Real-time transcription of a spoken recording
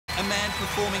a man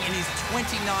performing in his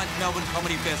 29th Melbourne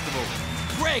Comedy Festival.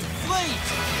 Greg Fleet!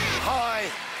 Hi.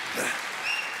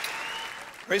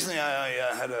 Recently I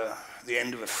had the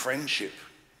end of a friendship.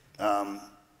 Not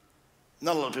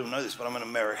a lot of people know this, but I'm an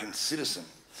American citizen.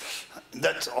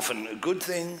 That's often a good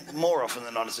thing. More often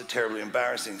than not, it's a terribly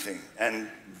embarrassing thing. And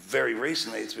very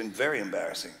recently, it's been very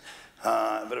embarrassing.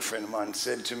 But a friend of mine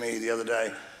said to me the other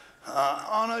day,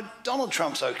 oh no, Donald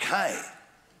Trump's okay.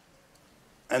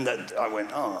 And that I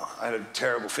went, oh, I had a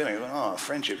terrible feeling. I went, oh,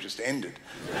 friendship just ended.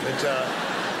 But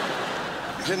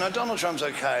he said, no, Donald Trump's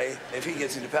okay. If he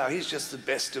gets into power, he's just the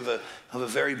best of a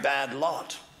very bad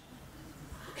lot.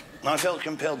 And I felt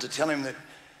compelled to tell him that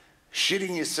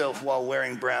shitting yourself while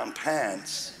wearing brown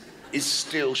pants is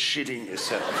still shitting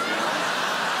yourself.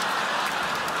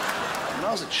 When I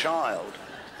was a child,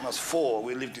 when I was 4,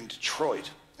 we lived in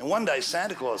Detroit. And one day,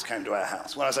 Santa Claus came to our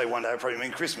house. When I say one day, I probably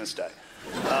mean Christmas Day.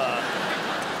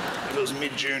 If it was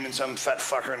mid-June and some fat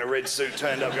fucker in a red suit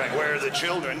turned up going, where are the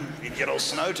children? You'd get all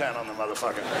Snowtown on the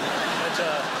motherfucker.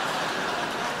 But,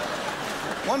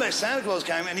 one day, Santa Claus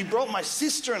came and he brought my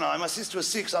sister and I. My sister was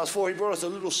 6, I was 4. He brought us a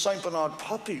little Saint Bernard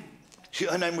puppy.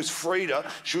 Her name was Frida.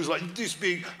 She was like this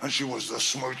big, and she was the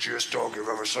smoochiest dog you've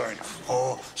ever seen.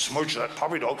 Oh, smooch that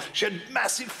puppy dog. She had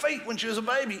massive feet when she was a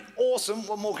baby. Awesome.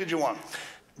 What more could you want?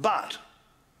 But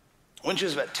when she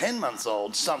was about 10 months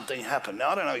old, something happened.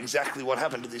 Now, I don't know exactly what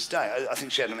happened to this day. I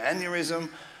think she had an aneurysm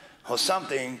or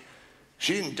something.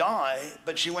 She didn't die,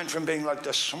 but she went from being like the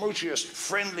smoochiest,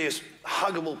 friendliest,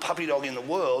 huggable puppy dog in the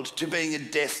world to being a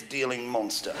death-dealing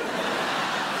monster.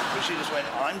 But she just went,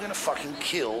 I'm gonna fucking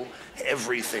kill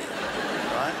everything,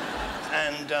 right?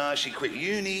 And she quit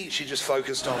uni, she just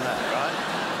focused on that,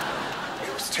 right?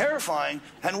 It was terrifying,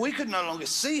 and we could no longer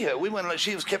see her.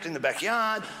 She was kept in the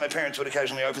backyard. My parents would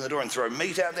occasionally open the door and throw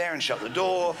meat out there and shut the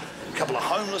door. A couple of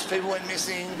homeless people went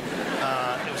missing.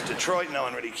 It was Detroit, no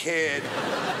one really cared.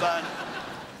 But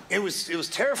it was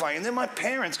terrifying. And then my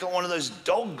parents got one of those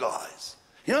dog guys.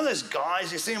 You know those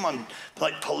guys, you see them on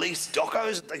like police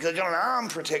docos? They've got an arm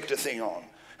protector thing on.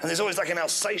 And there's always like an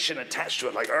Alsatian attached to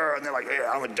it, like, and they're like,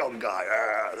 yeah, I'm a dog guy.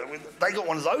 They got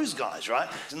one of those guys, right?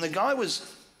 And the guy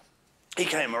he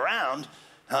came around,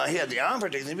 he had the arm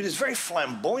protector thing, but he was very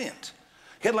flamboyant.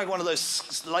 He had like one of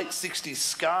those late 60s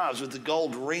scarves with the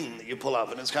gold ring that you pull up,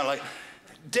 and it's kind of like,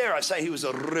 dare I say he was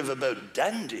a riverboat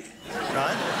dandy,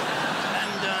 right?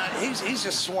 And he's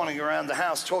just swanning around the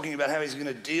house talking about how he's going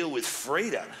to deal with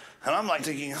Frida. And I'm like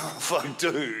thinking, oh, fuck,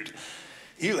 dude,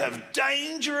 you have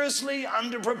dangerously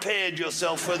underprepared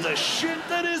yourself for the shit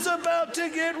that is about to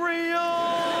get real.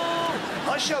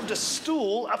 I shoved a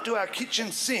stool up to our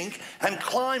kitchen sink and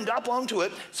climbed up onto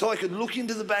it so I could look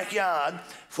into the backyard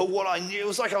for what I knew. It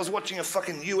was like I was watching a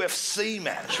fucking UFC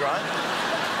match, right?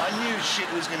 I knew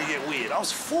shit was going to get weird. I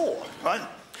was 4, right?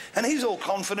 And he's all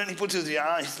confident. He puts his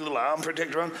little arm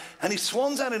protector on, and he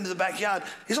swans out into the backyard.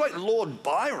 He's like Lord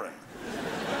Byron.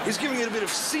 He's giving it a bit of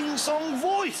sing-song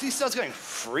voice. He starts going,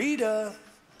 Frida,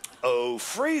 oh,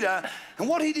 Frida. And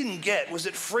what he didn't get was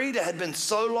that Frida had been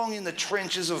so long in the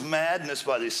trenches of madness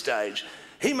by this stage,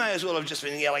 he may as well have just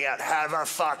been yelling out, have a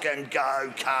fucking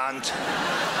go, cunt.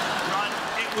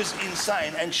 Right? It was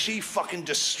insane, and she fucking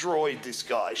destroyed this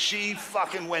guy. She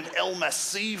fucking went El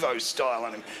Masivo style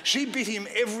on him. She bit him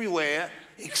everywhere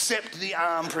except the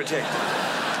arm protector.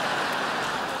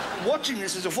 Watching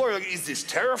this as a 4-year-old, is this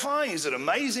terrifying? Is it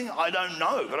amazing? I don't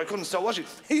know, but I couldn't stop watching.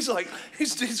 He's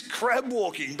crab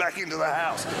walking back into the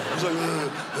house. He's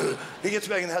like, he gets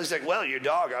back in the house, he's like, well, your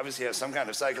dog obviously has some kind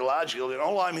of psychological, and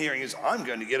all I'm hearing is, I'm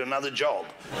going to get another job,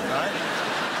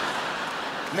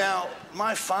 right? Now,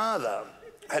 my father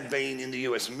had been in the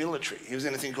US military. He was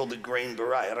in a thing called the Green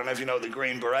Beret. I don't know if you know what the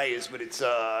Green Beret is, but it's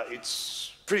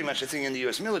pretty much a thing in the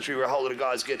US military where a whole lot of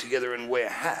guys get together and wear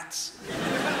hats.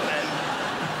 And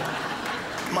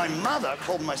my mother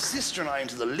called my sister and I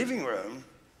into the living room,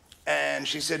 and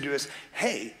she said to us,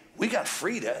 hey, we got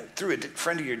Frida, through a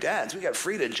friend of your dad's, we got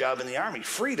Frida a job in the army.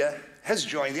 Frida has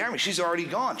joined the army. She's already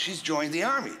gone. She's joined the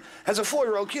army. As a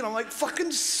 4-year-old kid, I'm like,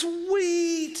 fucking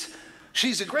sweet.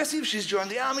 She's aggressive, she's joined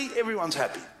the army, everyone's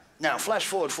happy. Now, flash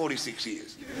forward 46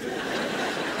 years.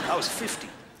 I was 50.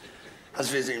 I was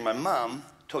visiting my mum,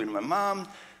 talking to my mum,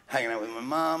 hanging out with my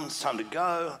mum. It's time to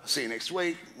go. I'll see you next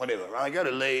week, whatever. Right? I go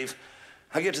to leave.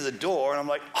 I get to the door and I'm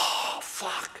like, oh,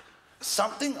 fuck.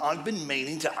 Something I've been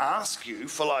meaning to ask you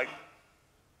for like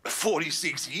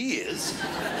 46 years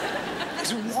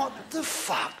is what the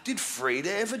fuck did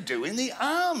Frida ever do in the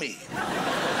army?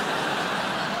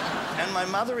 And my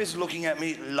mother is looking at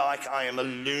me like I am a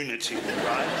lunatic,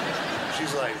 right?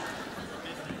 She's like,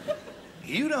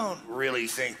 you don't really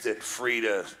think that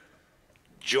Frida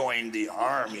joined the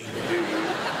army, do you?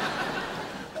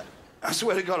 I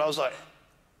swear to God, I was like,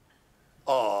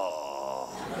 oh,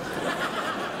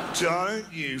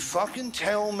 don't you fucking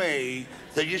tell me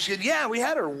that you said, yeah, we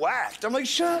had her whacked. I'm like,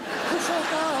 shut the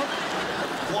fuck up.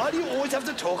 Why do you always have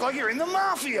to talk like you're in the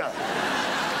mafia?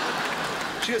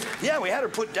 She goes, yeah, we had her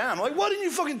put down. I'm like, why didn't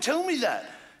you fucking tell me that?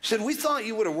 She said, we thought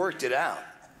you would have worked it out.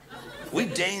 We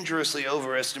dangerously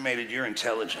overestimated your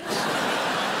intelligence.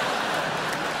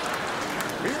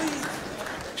 Really?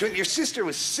 She went, your sister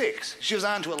was 6. She was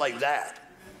onto it like that.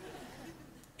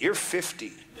 You're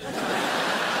 50.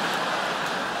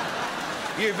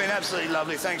 You've been absolutely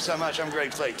lovely. Thanks so much. I'm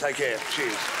Greg Fleet. Take care.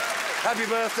 Cheers. Happy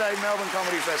birthday, Melbourne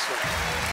Comedy Festival.